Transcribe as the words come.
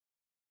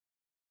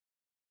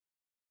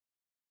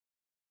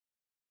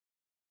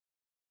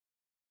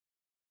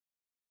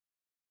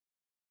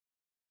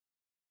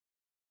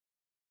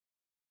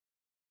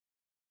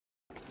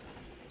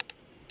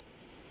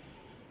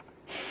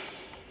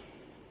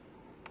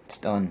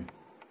done.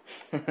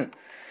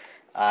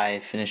 I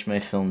finished my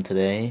film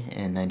today,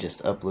 and I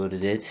just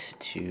uploaded it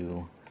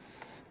to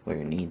where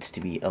it needs to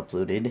be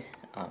uploaded.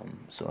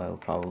 So I will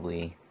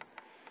probably,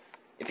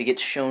 if it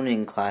gets shown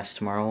in class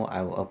tomorrow,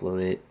 I will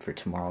upload it for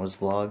tomorrow's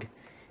vlog.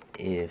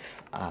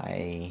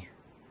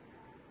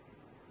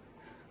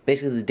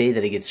 Basically the day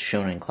that it gets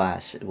shown in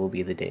class, it will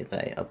be the day that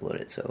I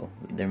upload it, so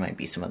there might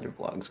be some other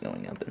vlogs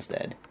going up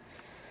instead.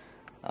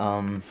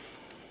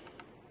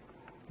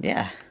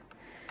 Yeah.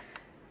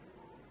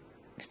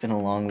 It's been a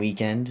long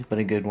weekend, but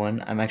a good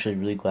one. I'm actually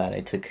really glad I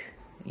took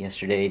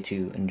yesterday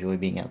to enjoy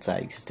being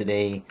outside, because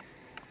today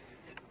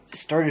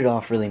started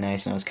off really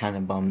nice, and I was kind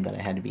of bummed that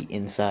I had to be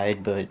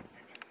inside, but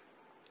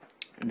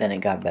then it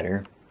got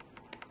better.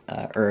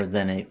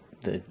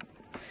 The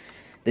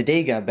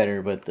day got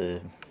better, but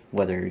the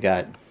weather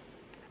got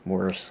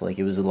worse. Like,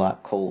 it was a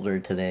lot colder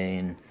today,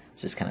 and it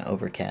was just kind of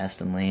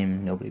overcast and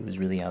lame. Nobody was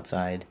really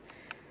outside.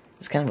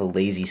 It's kind of a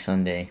lazy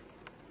Sunday.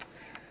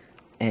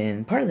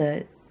 And part of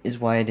that is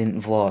why I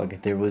didn't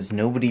vlog. There was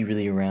nobody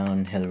really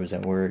around. Heather was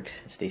at work,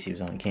 Stacy was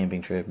on a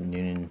camping trip, and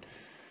Noonan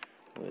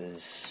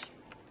was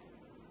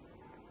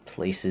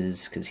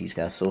places because he's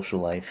got a social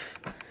life.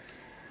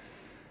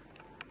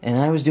 And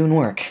I was doing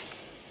work.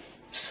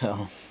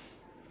 So,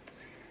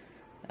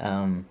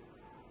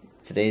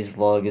 today's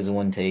vlog is a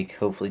one take.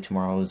 Hopefully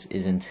tomorrow's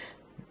isn't.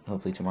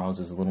 Hopefully tomorrow's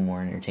is a little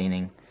more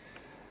entertaining.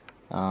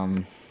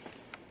 But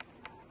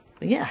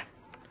yeah.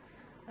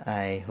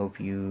 I hope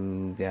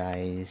you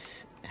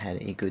guys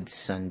had a good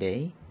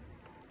Sunday,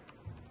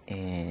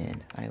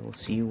 and I will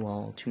see you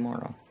all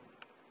tomorrow.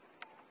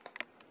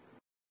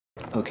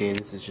 Okay,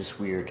 this is just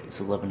weird. It's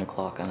 11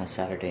 o'clock on a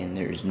Saturday, and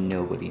there's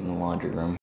nobody in the laundry room.